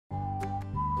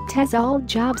TESOL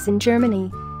jobs in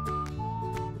Germany.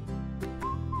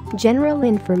 General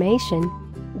information.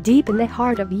 Deep in the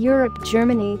heart of Europe,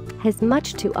 Germany has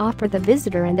much to offer the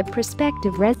visitor and the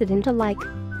prospective resident alike.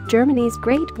 Germany's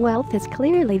great wealth is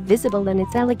clearly visible in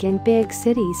its elegant big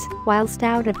cities. Whilst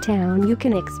out of town you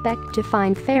can expect to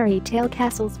find fairy tale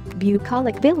castles,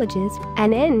 bucolic villages,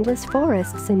 and endless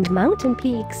forests and mountain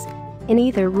peaks. In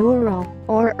either rural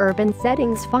or urban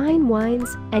settings, fine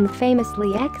wines and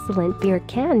famously excellent beer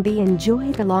can be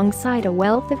enjoyed alongside a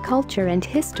wealth of culture and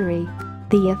history.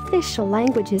 The official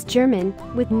language is German,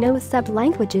 with no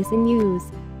sub-languages in use.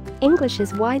 English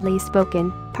is widely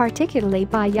spoken, particularly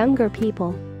by younger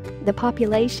people. The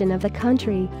population of the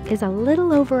country is a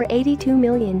little over 82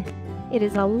 million. It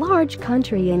is a large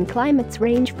country and climates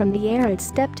range from the arid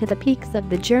steppe to the peaks of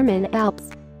the German Alps.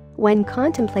 When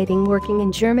contemplating working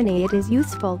in Germany, it is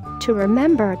useful to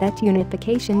remember that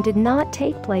unification did not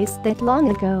take place that long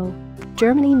ago.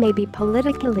 Germany may be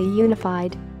politically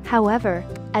unified. However,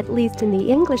 at least in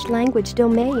the English language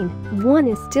domain, one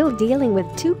is still dealing with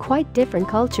two quite different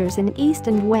cultures in East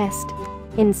and West.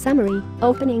 In summary,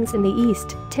 openings in the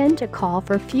East tend to call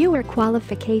for fewer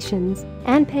qualifications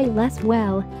and pay less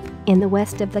well. In the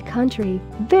west of the country,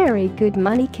 very good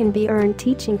money can be earned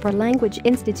teaching for language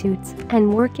institutes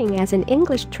and working as an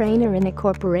English trainer in a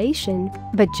corporation,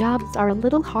 but jobs are a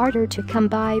little harder to come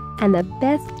by, and the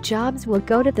best jobs will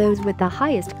go to those with the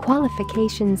highest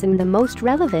qualifications and the most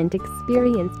relevant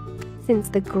experience. Since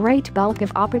the great bulk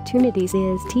of opportunities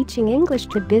is teaching English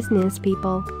to business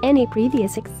people, any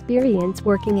previous experience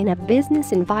working in a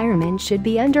business environment should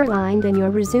be underlined in your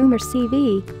resume or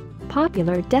CV.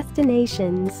 Popular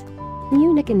destinations.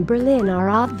 Munich and Berlin are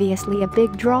obviously a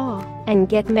big draw and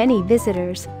get many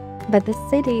visitors. But the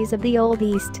cities of the Old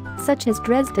East, such as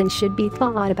Dresden, should be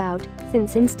thought about,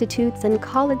 since institutes and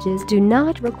colleges do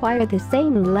not require the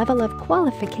same level of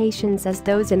qualifications as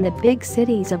those in the big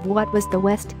cities of what was the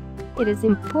West. It is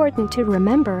important to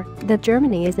remember that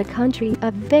Germany is a country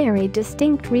of very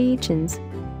distinct regions.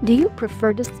 Do you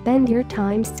prefer to spend your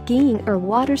time skiing or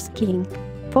water skiing?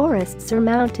 Forests or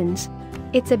mountains?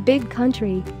 It's a big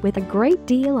country with a great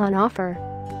deal on offer.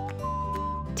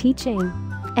 Teaching.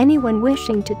 Anyone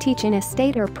wishing to teach in a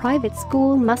state or private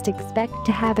school must expect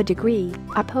to have a degree,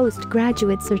 a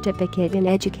postgraduate certificate in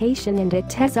education, and a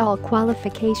TESOL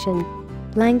qualification.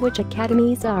 Language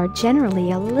academies are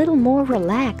generally a little more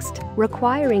relaxed,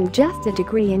 requiring just a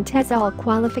degree in TESOL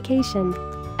qualification.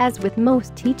 As with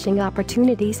most teaching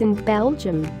opportunities in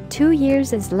Belgium, 2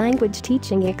 years as language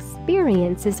teaching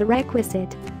experience is a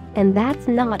requisite. And that's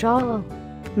not all.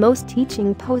 Most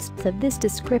teaching posts of this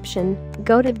description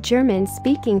go to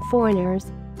German-speaking foreigners.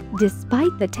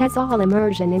 Despite the TESOL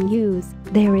immersion in use,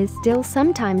 there is still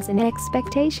sometimes an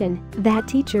expectation that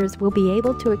teachers will be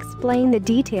able to explain the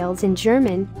details in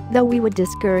German, though we would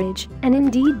discourage and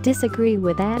indeed disagree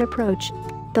with that approach.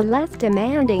 The less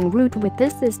demanding route with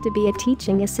this is to be a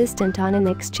teaching assistant on an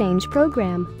exchange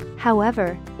program.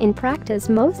 However, in practice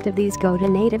most of these go to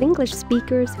native English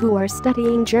speakers who are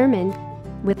studying German.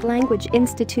 With language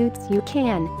institutes you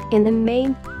can, in the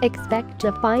main, expect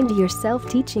to find yourself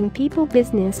teaching people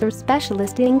business or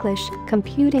specialist English,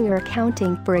 computing or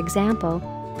accounting, for example.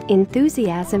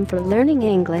 Enthusiasm for learning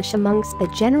English amongst the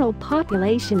general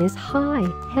population is high,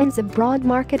 hence a broad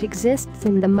market exists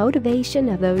and the motivation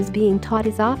of those being taught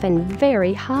is often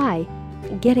very high.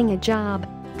 Getting a job.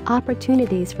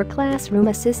 Opportunities for classroom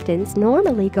assistants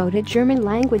normally go to German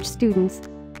language students.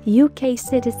 UK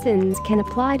citizens can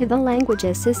apply to the Language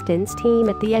Assistance Team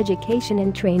at the Education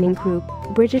and Training Group,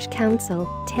 British Council,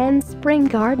 10 Spring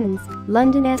Gardens,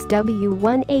 London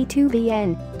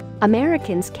SW1A2BN.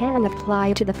 Americans can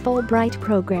apply to the Fulbright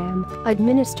program,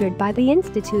 administered by the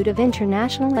Institute of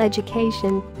International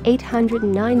Education,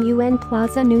 809 UN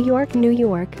Plaza, New York, New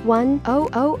York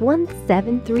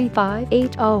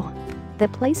 100173580. The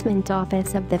Placement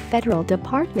Office of the Federal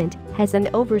Department has an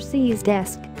overseas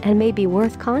desk and may be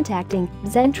worth contacting.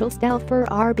 Zentralstelle für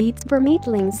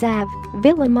Arbeitsvermittlung ZAV,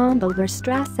 Villa Mombauer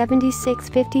Straße 76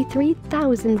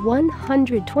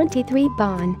 53123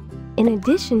 Bonn. In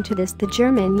addition to this, the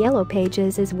German Yellow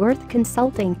Pages is worth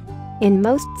consulting. In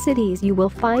most cities you will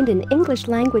find an English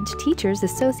Language Teachers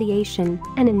Association,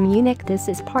 and in Munich this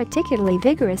is particularly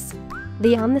vigorous.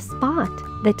 The on-the-spot,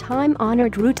 the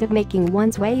time-honored route of making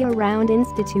one's way around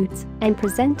institutes and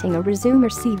presenting a resume or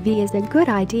CV is a good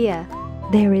idea.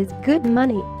 There is good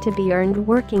money to be earned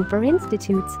working for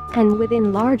institutes and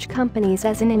within large companies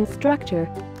as an instructor.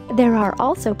 There are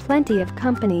also plenty of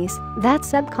companies that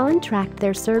subcontract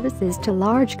their services to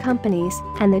large companies,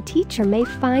 and the teacher may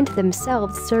find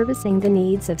themselves servicing the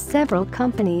needs of several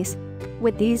companies.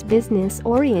 With these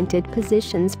business-oriented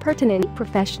positions, pertinent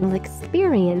professional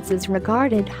experience is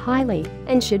regarded highly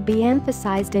and should be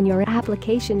emphasized in your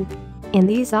application. In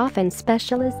these often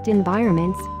specialist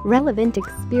environments, relevant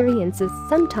experience is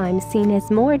sometimes seen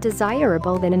as more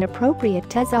desirable than an appropriate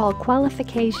TESOL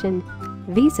qualification.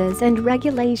 Visas and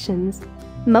regulations.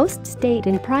 Most state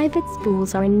and private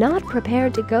schools are not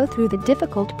prepared to go through the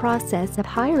difficult process of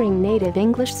hiring native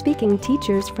English-speaking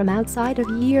teachers from outside of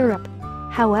Europe.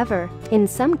 However, in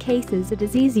some cases it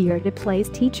is easier to place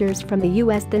teachers from the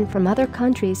US than from other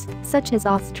countries, such as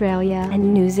Australia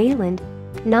and New Zealand.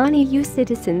 Non-EU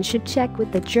citizens should check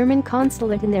with the German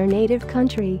consulate in their native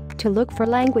country to look for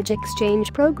language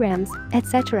exchange programs,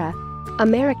 etc.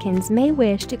 Americans may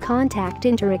wish to contact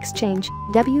Interexchange,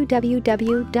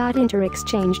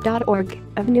 www.interexchange.org,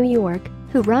 of New York,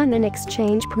 who run an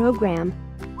exchange program.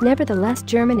 Nevertheless,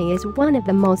 Germany is one of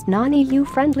the most non-EU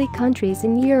friendly countries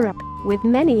in Europe, with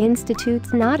many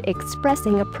institutes not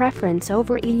expressing a preference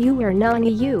over EU or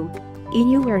non-EU.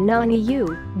 EU or non-EU,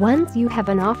 once you have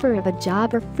an offer of a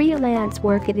job or freelance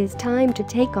work, it is time to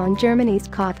take on Germany's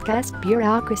Kafkaesque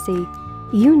bureaucracy.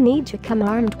 You need to come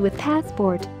armed with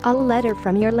passport, a letter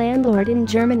from your landlord in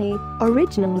Germany,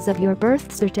 originals of your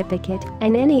birth certificate,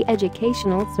 and any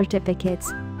educational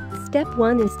certificates. Step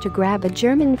 1 is to grab a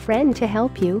German friend to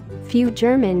help you. Few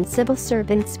German civil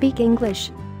servants speak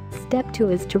English. Step 2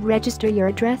 is to register your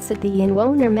address at the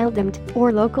Einwohnermeldeamt,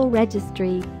 or local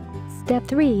registry. Step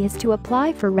 3 is to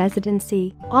apply for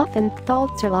residency, often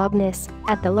Aufenthaltserlaubnis,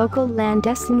 at the local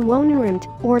Landeseinwohneramt,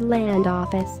 or land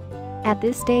office. At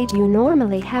this stage you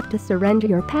normally have to surrender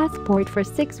your passport for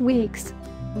 6 weeks.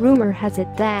 Rumor has it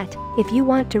that, if you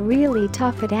want to really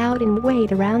tough it out and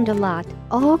wait around a lot,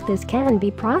 all this can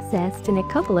be processed in a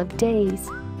couple of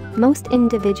days. Most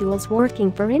individuals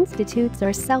working for institutes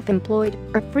are self-employed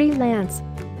or freelance.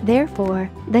 Therefore,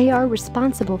 they are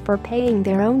responsible for paying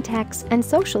their own tax and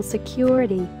social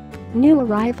security. New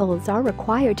arrivals are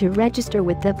required to register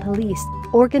with the police,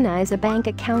 organize a bank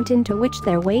account into which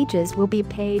their wages will be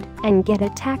paid, and get a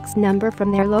tax number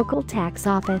from their local tax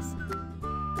office.